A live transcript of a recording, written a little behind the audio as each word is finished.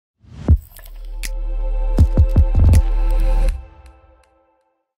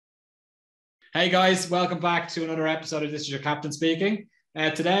Hey guys, welcome back to another episode of This Is Your Captain Speaking.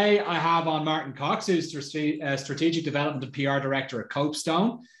 Today I have on Martin Cox, who's Strategic Development and PR Director at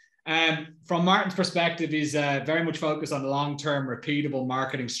Copestone. From Martin's perspective, he's very much focused on long-term repeatable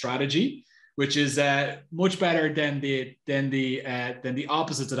marketing strategy, which is much better than the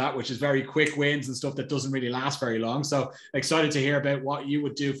opposite to that, which is very quick wins and stuff that doesn't really last very long. So excited to hear about what you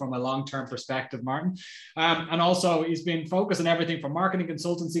would do from a long-term perspective, Martin. And also he's been focused on everything from marketing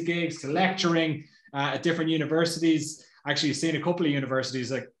consultancy gigs to lecturing at different universities. Actually, he's seen a couple of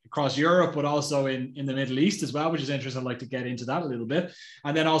universities across Europe, but also in the Middle East as well, which is interesting. I'd like to get into that a little bit.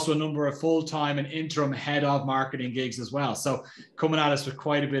 And then also a number of full-time and interim head of marketing gigs as well. So coming at us with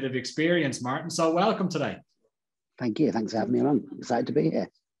quite a bit of experience, Martin. So welcome today. Thank you. Thanks for having me on. Excited to be here.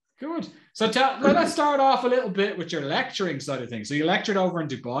 Good. So let's start off a little bit with your lecturing side of things. So you lectured over in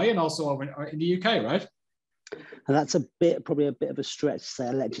Dubai and also over in the UK, right? And that's probably a bit of a stretch to say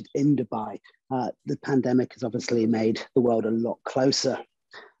I lectured in Dubai. The pandemic has obviously made the world a lot closer.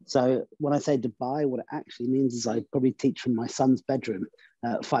 So when I say Dubai, what it actually means is I probably teach from my son's bedroom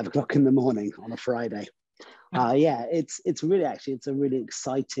at 5 o'clock in the morning on a Friday. It's a really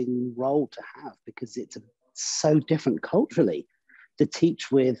exciting role to have because it's so different culturally to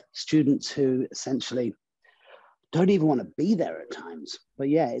teach with students who essentially don't even want to be there at times. But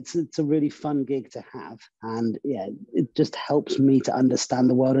yeah, it's a really fun gig to have. And yeah, it just helps me to understand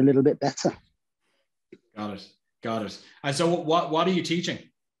the world a little bit better. Got it. And so what are you teaching?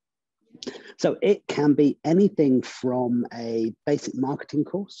 So it can be anything from a basic marketing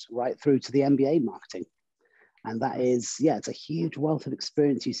course right through to the MBA marketing. And that is, it's a huge wealth of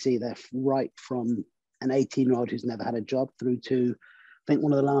experience you see there, right from an 18-year-old who's never had a job through to, I think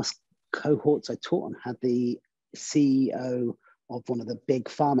one of the last cohorts I taught on had the CEO of one of the big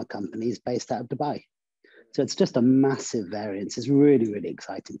pharma companies based out of Dubai. So it's just a massive variance. It's really, really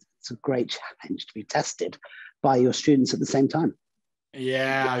exciting. It's a great challenge to be tested by your students at the same time.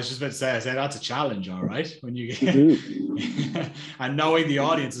 Yeah, I was just about to say that's a challenge, all right. When you get and knowing the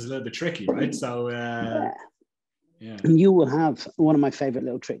audience is a little bit tricky, right? So yeah. And you will have one of my favorite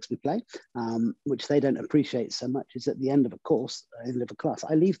little tricks we play, which they don't appreciate so much, is at the end of a course, end of a class,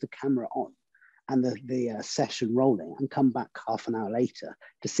 I leave the camera on and the session rolling and come back half an hour later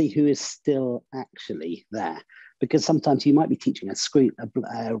to see who is still actually there. Because sometimes you might be teaching a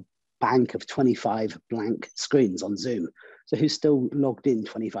bank of 25 blank screens on Zoom. So who's still logged in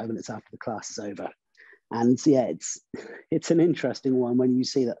 25 minutes after the class is over? And yeah, it's an interesting one when you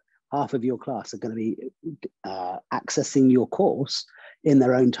see that half of your class are going to be accessing your course in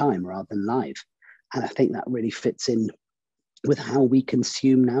their own time rather than live. And I think that really fits in with how we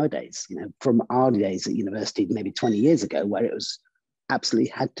consume nowadays, from our days at university, maybe 20 years ago, where it was absolutely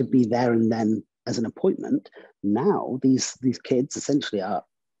had to be there and then as an appointment. Now these kids essentially are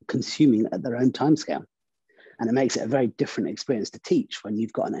consuming at their own timescale. And it makes it a very different experience to teach when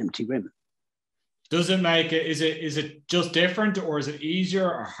you've got an empty room. Does it make it, is it just different, or is it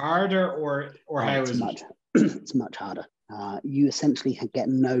easier or harder, or how is it? It's much harder. You essentially get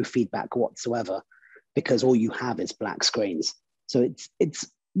no feedback whatsoever because all you have is black screens. So it's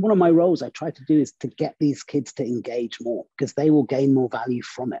one of my roles I try to do is to get these kids to engage more because they will gain more value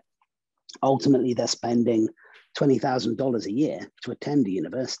from it. Ultimately, they're spending $20,000 a year to attend a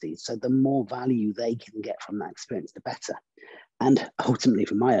university. So the more value they can get from that experience, the better. And ultimately,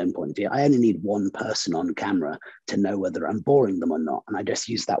 from my own point of view, I only need one person on camera to know whether I'm boring them or not. And I just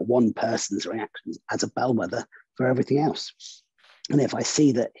use that one person's reactions as a bellwether for everything else. And if I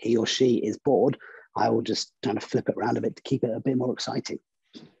see that he or she is bored, I will just kind of flip it around a bit to keep it a bit more exciting.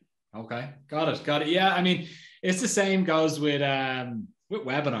 Okay, got it. Yeah, I mean, it's the same goes with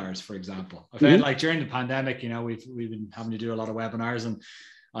webinars, for example. I found like during the pandemic, we've been having to do a lot of webinars, and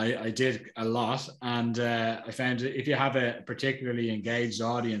I did a lot. And I found if you have a particularly engaged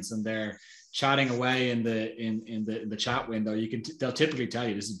audience and they're chatting away in the chat window, they'll typically tell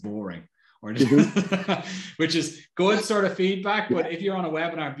you this is boring, or which is good sort of feedback. But if you're on a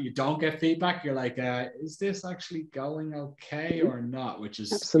webinar but you don't get feedback, you're like, is this actually going okay or not? Which is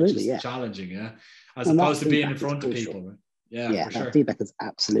challenging, as opposed to being in front of people. Right? Yeah, that feedback is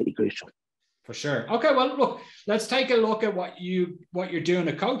absolutely crucial. For sure. Okay, well, look, let's take a look at what you're doing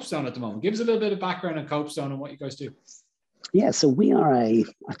at Copestone at the moment. Give us a little bit of background on Copestone and what you guys do. Yeah, so we are a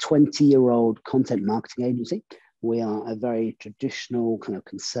 20-year-old content marketing agency. We are a very traditional kind of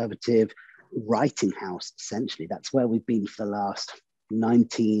conservative writing house, essentially. That's where we've been for the last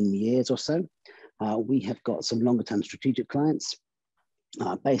 19 years or so. We have got some longer-term strategic clients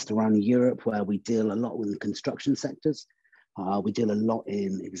based around Europe, where we deal a lot with the construction sectors. We deal a lot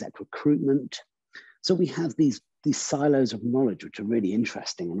in exec recruitment. So we have these these silos of knowledge, which are really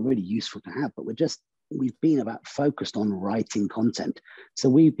interesting and really useful to have, but we've been about focused on writing content. So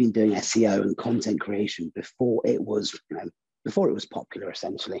we've been doing SEO and content creation before it was, before it was popular,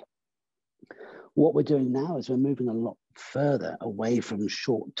 essentially. What we're doing now is we're moving a lot further away from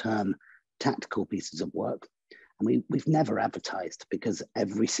short-term tactical pieces of work. And we've never advertised, because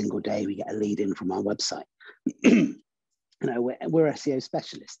every single day we get a lead in from our website. We're SEO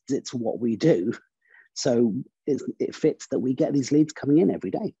specialists. It's what we do. So it fits that we get these leads coming in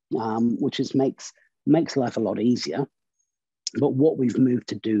every day, which makes life a lot easier. But what we've moved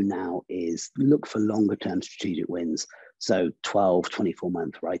to do now is look for longer term strategic wins. So 12,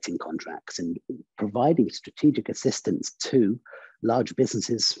 24-month writing contracts and providing strategic assistance to large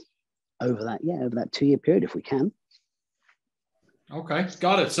businesses over that 2-year period, if we can. Okay,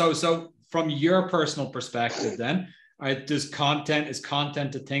 got it. So from your personal perspective then, is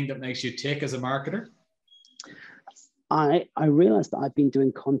content the thing that makes you tick as a marketer? I realized that I've been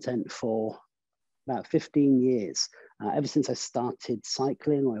doing content for about 15 years. Ever since I started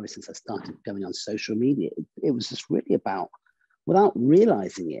cycling, or ever since I started going on social media, it was just really about, without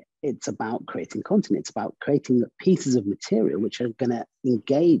realizing it, it's about creating content. It's about creating pieces of material which are going to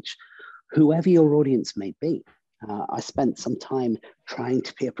engage whoever your audience may be. I spent some time trying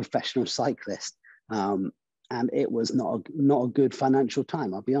to be a professional cyclist, and it was not a good financial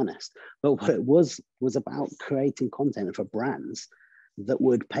time, I'll be honest. But what it was about creating content for brands that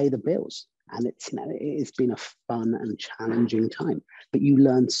would pay the bills. And it's been a fun and challenging time, but you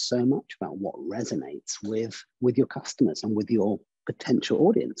learn so much about what resonates with your customers and with your potential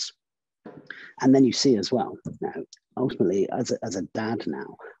audience. And then you see as well, now, ultimately, as a dad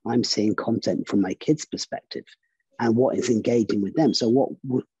now, I'm seeing content from my kids' perspective and what is engaging with them. So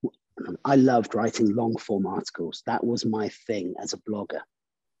I loved writing long form articles. That was my thing as a blogger.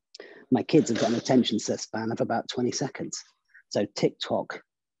 My kids have got an attention span of about 20 seconds. So TikTok,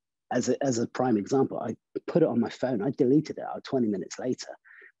 as a prime example, I put it on my phone. I deleted it 20 minutes later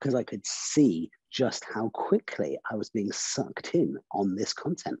because I could see just how quickly I was being sucked in on this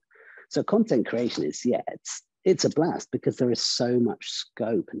content. So content creation is, it's a blast because there is so much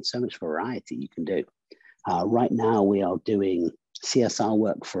scope and so much variety you can do. Right now, we are doing CSR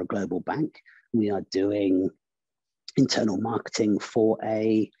work for a global bank. We are doing internal marketing for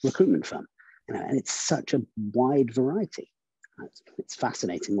a recruitment firm, and it's such a wide variety. It's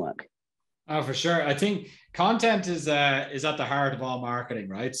fascinating work. Oh, for sure. I think content is at the heart of all marketing,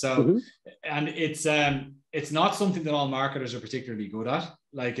 right? So, and it's not something that all marketers are particularly good at.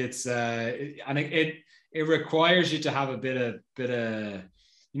 Like it requires you to have a bit of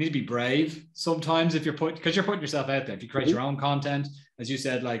you need to be brave sometimes because you're putting yourself out there. If you create your own content, as you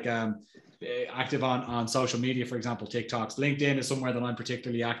said, like active on social media, for example, TikToks, LinkedIn is somewhere that I'm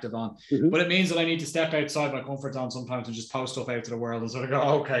particularly active on, but it means that I need to step outside my comfort zone sometimes and just post stuff out to the world and sort of go,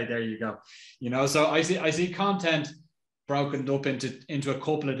 okay, there you go. So I see content broken up into a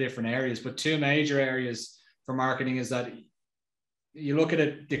couple of different areas, but two major areas for marketing is that you look at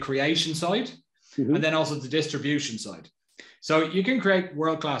it, the creation side, and then also the distribution side. So you can create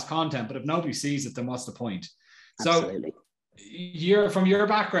world-class content, but if nobody sees it, then what's the point? Absolutely. So from your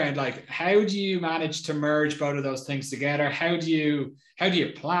background, like, how do you manage to merge both of those things together? How do you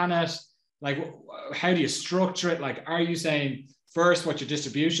plan it? Like, how do you structure it? Like, are you saying first what your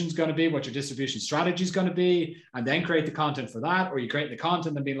distribution is going to be, what your distribution strategy is going to be, and then create the content for that? Or you create the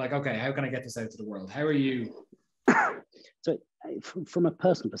content and being like, okay, how can I get this out to the world? How are you? So from a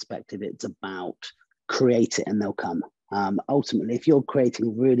personal perspective, it's about create it and they'll come. Ultimately, if you're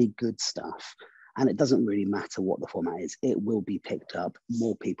creating really good stuff, and it doesn't really matter what the format is, it will be picked up.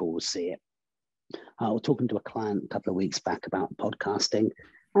 More people will see it. I was talking to a client a couple of weeks back about podcasting,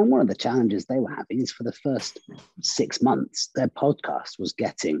 and one of the challenges they were having is for the first 6 months, their podcast was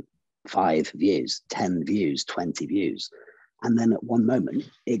getting 5 views, 10 views, 20 views. And then at one moment,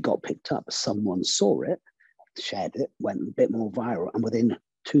 it got picked up. Someone saw it, shared it, went a bit more viral, and within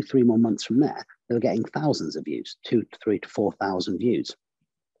 2-3 more months from there, they were getting thousands of views, 2,000 to 4,000 views.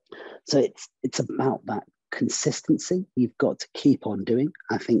 So it's about that consistency you've got to keep on doing.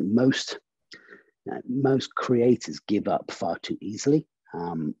 I think most creators give up far too easily.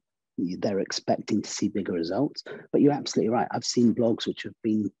 They're expecting to see bigger results, but you're absolutely right. I've seen blogs which have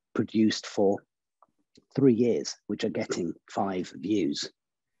been produced for 3 years, which are getting 5 views.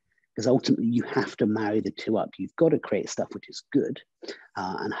 Because ultimately you have to marry the two up. You've got to create stuff which is good,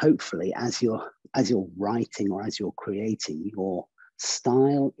 and hopefully as you're writing or as you're creating, your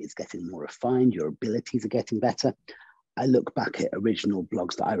style is getting more refined, your abilities are getting better. I look back at original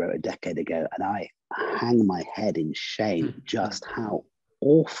blogs that I wrote a decade ago and I hang my head in shame just how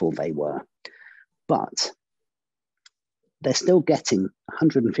awful they were. But they're still getting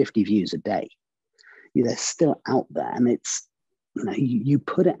 150 views a day. They're still out there, and it's, you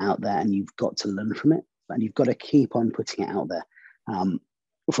put it out there and you've got to learn from it, and you've got to keep on putting it out there.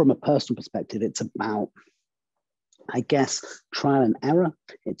 From a personal perspective, it's about, I guess, trial and error.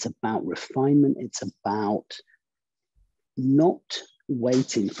 It's about refinement. It's about not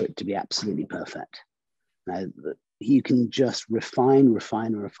waiting for it to be absolutely perfect. You can just refine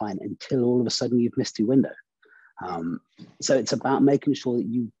until all of a sudden you've missed your window. So it's about making sure that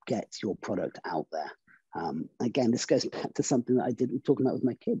you get your product out there. Again, this goes back to something that I did talking about with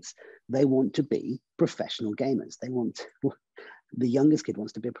my kids. They want to be professional gamers. The youngest kid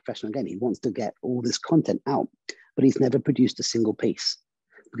wants to be a professional gamer. He wants to get all this content out, but he's never produced a single piece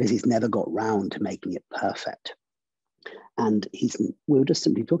because he's never got round to making it perfect. And we were just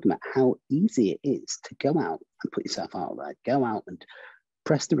simply talking about how easy it is to go out and put yourself out there, go out and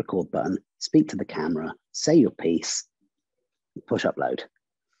press the record button, speak to the camera, say your piece, push upload.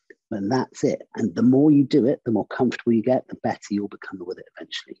 And that's it. And the more you do it, the more comfortable you get, the better you'll become with it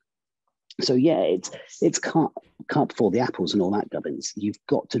eventually. So yeah, it's can't before the apples and all that gubbins. You've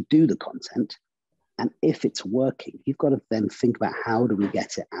got to do the content. And if it's working, you've got to then think about how do we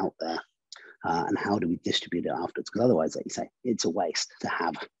get it out there and how do we distribute it afterwards? Because otherwise, like you say, it's a waste to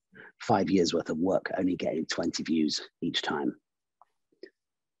have 5 years worth of work only getting 20 views each time.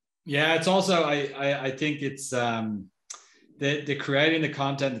 Yeah, it's also, I think it's the creating the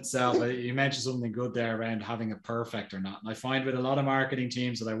content itself. You mentioned something good there around having it perfect or not. And I find with a lot of marketing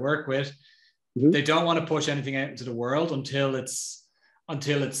teams that I work with, they don't want to push anything out into the world until it's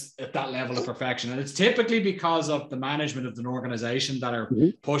at that level of perfection. And it's typically because of the management of an organization that are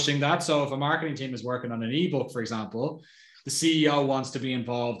pushing that. So if a marketing team is working on an ebook, for example, the CEO wants to be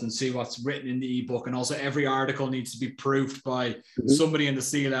involved and see what's written in the ebook. And also every article needs to be proofed by somebody in the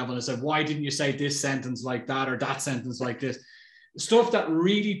C-level and said, why didn't you say this sentence like that or that sentence like this? Stuff that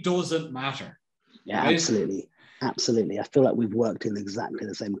really doesn't matter. Yeah, right? Absolutely. I feel like we've worked in exactly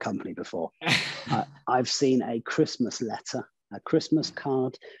the same company before. I've seen a Christmas letter, a Christmas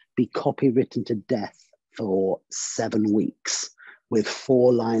card be copywritten to death for 7 weeks with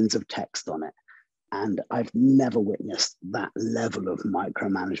 4 lines of text on it. And I've never witnessed that level of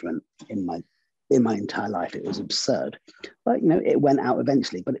micromanagement in my entire life. It was absurd. But, it went out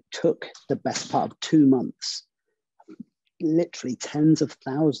eventually, but it took the best part of 2 months, literally tens of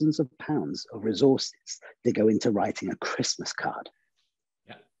thousands of pounds of resources to go into writing a Christmas card.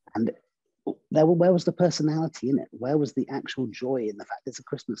 Yeah. And where was the personality in it? Where was the actual joy in the fact it's a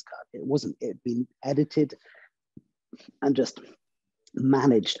Christmas card? It wasn't. It had been edited and just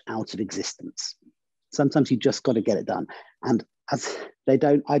managed out of existence. Sometimes you just got to get it done. And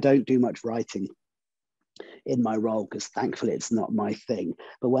I don't do much writing in my role because thankfully it's not my thing.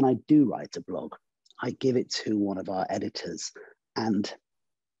 But when I do write a blog, I give it to one of our editors, and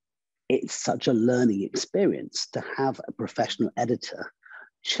it's such a learning experience to have a professional editor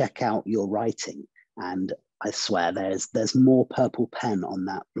check out your writing. And I swear there's more purple pen on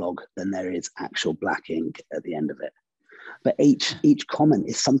that blog than there is actual black ink at the end of it. But each comment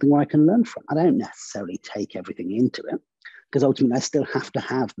is something where I can learn from. I don't necessarily take everything into it because ultimately I still have to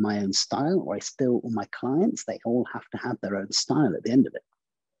have my own style, or my clients, they all have to have their own style at the end of it.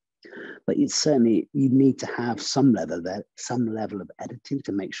 But you need to have some level of editing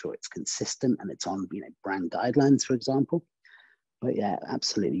to make sure it's consistent and it's on brand guidelines, for example. But yeah,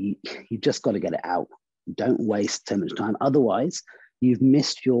 absolutely, you just got to get it out. Don't waste too much time. Otherwise, you've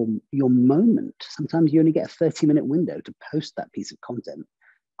missed your moment. Sometimes you only get a 30-minute window to post that piece of content.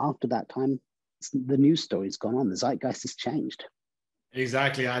 After that time, the news story's gone on. The zeitgeist has changed.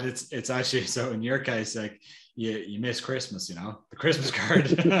 Exactly. And it's actually, so in your case, like you miss Christmas, the Christmas card.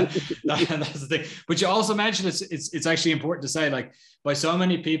 That's the thing. But you also mentioned it's actually important to say, like, by so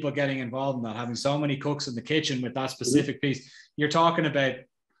many people getting involved in that, having so many cooks in the kitchen with that specific piece, you're talking about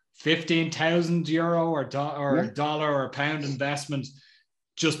 €15,000 or dollar or a pound investment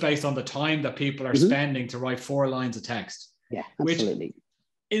just based on the time that people are spending to write 4 lines of text. Yeah, absolutely. Which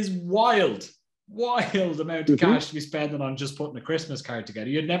is wild amount of cash to be spending on just putting a Christmas card together.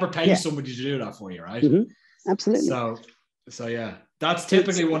 You'd never pay somebody to do that for you, right? Absolutely. So yeah, that's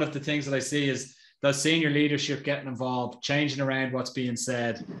typically one of the things that I see is the senior leadership getting involved, changing around what's being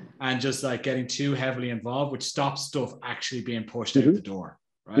said, and just like getting too heavily involved, which stops stuff actually being pushed out the door.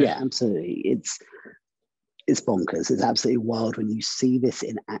 Right? Yeah, absolutely. It's bonkers. It's absolutely wild when you see this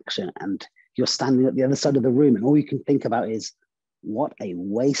in action and you're standing at the other side of the room and all you can think about is, what a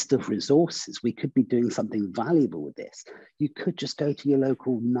waste of resources. We could be doing something valuable with this. You could just go to your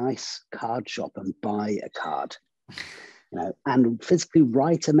local nice card shop and buy a card. and physically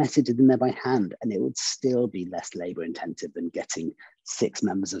write a message in there by hand, and it would still be less labor intensive than getting 6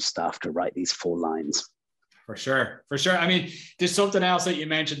 members of staff to write these 4 lines. For sure. I mean, there's something else that you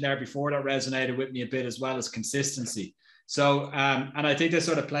mentioned there before that resonated with me a bit, as well as consistency. So, and I think this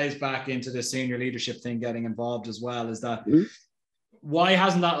sort of plays back into the senior leadership thing getting involved as well, is that why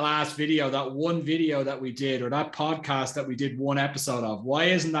hasn't that last video, that one video that we did, or that podcast that we did one episode of, why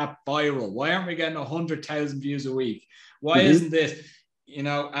isn't that viral? Why aren't we getting 100,000 views a week? Why isn't this,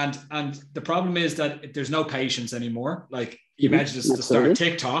 and the problem is that there's no patience anymore. Like you mentioned just to start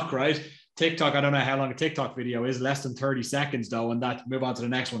TikTok, right? TikTok, I don't know how long a TikTok video is, less than 30 seconds though, and that move on to the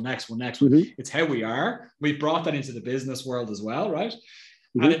next one. It's how we are. We brought that into the business world as well, right?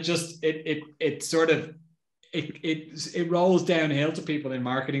 And it just, it sort of, it rolls downhill to people in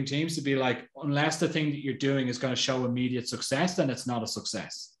marketing teams to be like, unless the thing that you're doing is going to show immediate success, then it's not a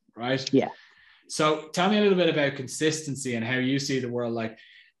success, right? Yeah. So tell me a little bit about consistency and how you see the world. Like,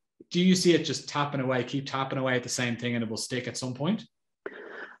 do you see it just keep tapping away at the same thing and it will stick at some point?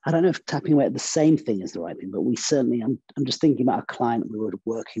 I don't know if tapping away at the same thing is the right thing, but we certainly, I'm just thinking about a client we were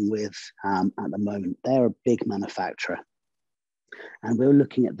working with at the moment. They're a big manufacturer, and we were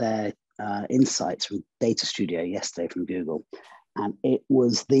looking at their insights from Data Studio yesterday from Google, and it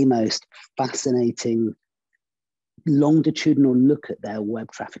was the most fascinating longitudinal look at their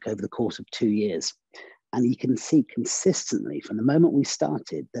web traffic over the course of 2 years. And you can see consistently from the moment we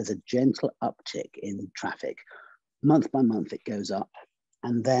started, there's a gentle uptick in traffic. Month by month, it goes up.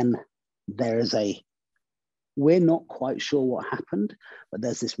 And then there is we're not quite sure what happened, but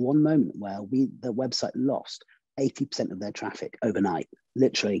there's this one moment where the website lost 80% of their traffic overnight,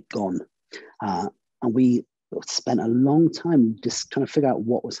 literally gone. And we spent a long time just trying to figure out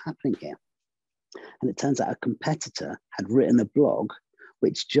what was happening here. And it turns out a competitor had written a blog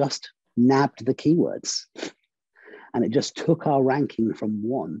which just nabbed the keywords. And it just took our ranking from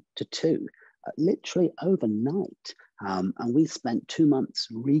 1 to 2, literally overnight. And we spent 2 months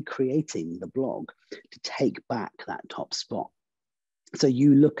recreating the blog to take back that top spot. So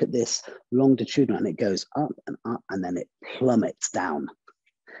you look at this longitudinal and it goes up, and then it plummets down,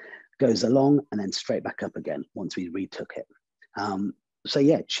 goes along and then straight back up again once we retook it. So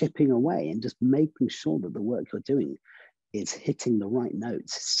yeah, chipping away and just making sure that the work you're doing is hitting the right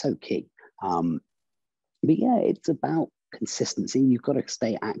notes is so key. But yeah, it's about consistency. You've got to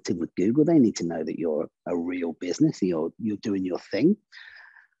stay active with Google. They need to know that you're a real business, you're doing your thing.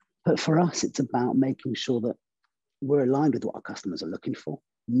 But for us, it's about making sure that we're aligned with what our customers are looking for,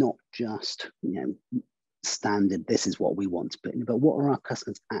 not just standard, this is what we want to put in, but what are our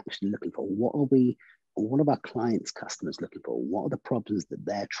customers actually looking for? What are our clients' customers looking for? What are the problems that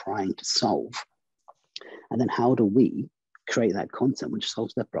they're trying to solve? And then how do we create that content which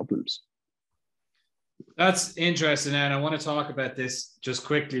solves their problems? That's interesting, and I want to talk about this just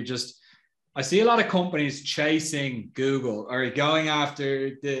quickly. I see a lot of companies chasing Google or going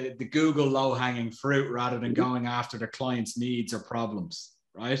after the Google low-hanging fruit rather than going after their clients' needs or problems,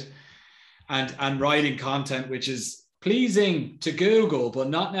 right? And writing content which is pleasing to Google, but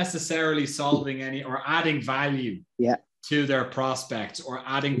not necessarily solving any or adding value to their prospects or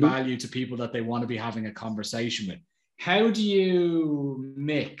adding value to people that they want to be having a conversation with. How do you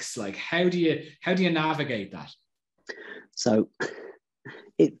mix? Like, how do you navigate that? So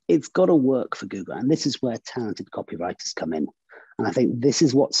it's got to work for Google. And this is where talented copywriters come in. And I think this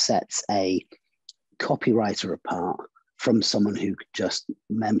is what sets a copywriter apart from someone who could just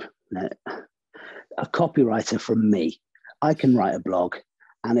a copywriter from me. I can write a blog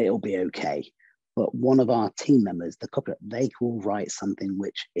and it'll be okay. But one of our team members, the copywriter, they will write something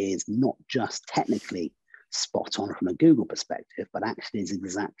which is not just technically spot on from a Google perspective, but actually is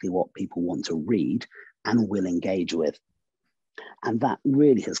exactly what people want to read and will engage with. And that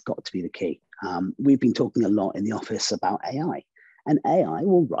really has got to be the key. We've been talking a lot in the office about AI, and AI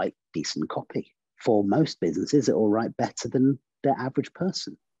will write decent copy. For most businesses, it will write better than the average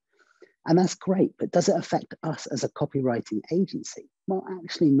person. And that's great, but does it affect us as a copywriting agency? Well,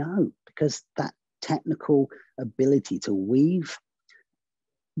 actually, no, because that technical ability to weave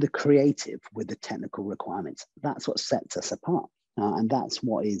the creative with the technical requirements, that's what sets us apart. And that's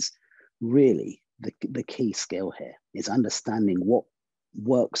what is really the key skill here, is understanding what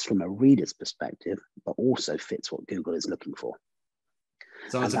works from a reader's perspective, but also fits what Google is looking for.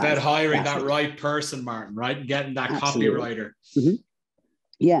 So it's about hiring that right person, Martin, right? And getting that copywriter. Mm-hmm.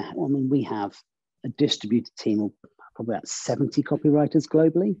 Yeah, well, I mean, we have a distributed team of probably about 70 copywriters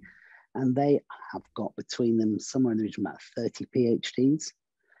globally, and they have got between them somewhere in the region of about 30 PhDs.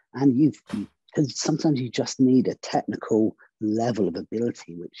 And because sometimes you just need a technical level of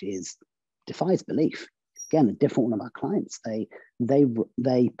ability which defies belief. again, a different one of our clients. They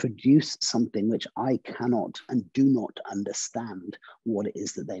produce something which I cannot and do not understand what it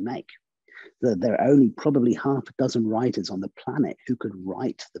is that they make. There are only probably half a dozen writers on the planet who could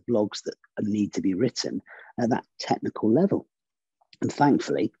write the blogs that need to be written at that technical level. And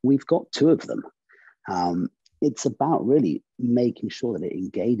thankfully, we've got two of them. It's about really making sure that it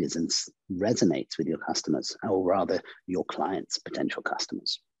engages and resonates with your customers, or rather your clients' potential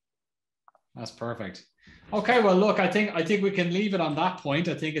customers. That's perfect. Okay, well, look, I think we can leave it on that point.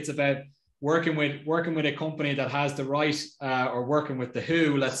 I think it's about working with a company that has the right, or working with the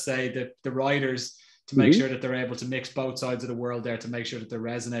who, let's say, the writers, to make sure that they're able to mix both sides of the world there, to make sure that they're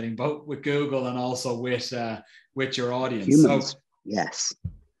resonating both with Google and also with your audience. Humans. So, yes.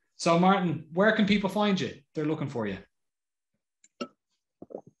 So Martin, where can people find you? They're looking for you.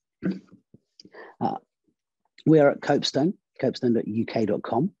 We are at Copestone,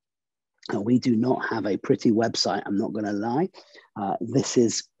 copestone.uk.com. We do not have a pretty website, I'm not going to lie. This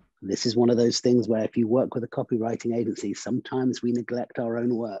is one of those things where if you work with a copywriting agency, sometimes we neglect our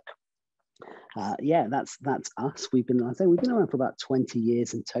own work. That's us. We've been around for about 20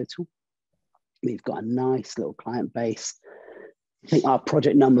 years in total. We've got a nice little client base. I think our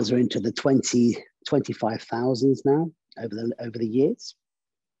project numbers are into the 25,000s now over the years.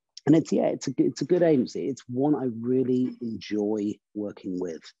 And it's a good agency. It's one I really enjoy working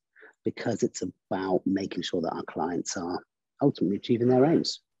with, because it's about making sure that our clients are ultimately achieving their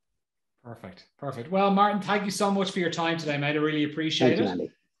aims. Perfect. Well, Martin, thank you so much for your time today, mate. I really appreciate it.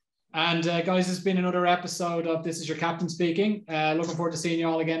 Andy. And guys, this has been another episode of This Is Your Captain Speaking. Looking forward to seeing you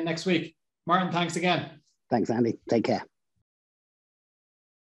all again next week. Martin, thanks again. Thanks, Andy. Take care.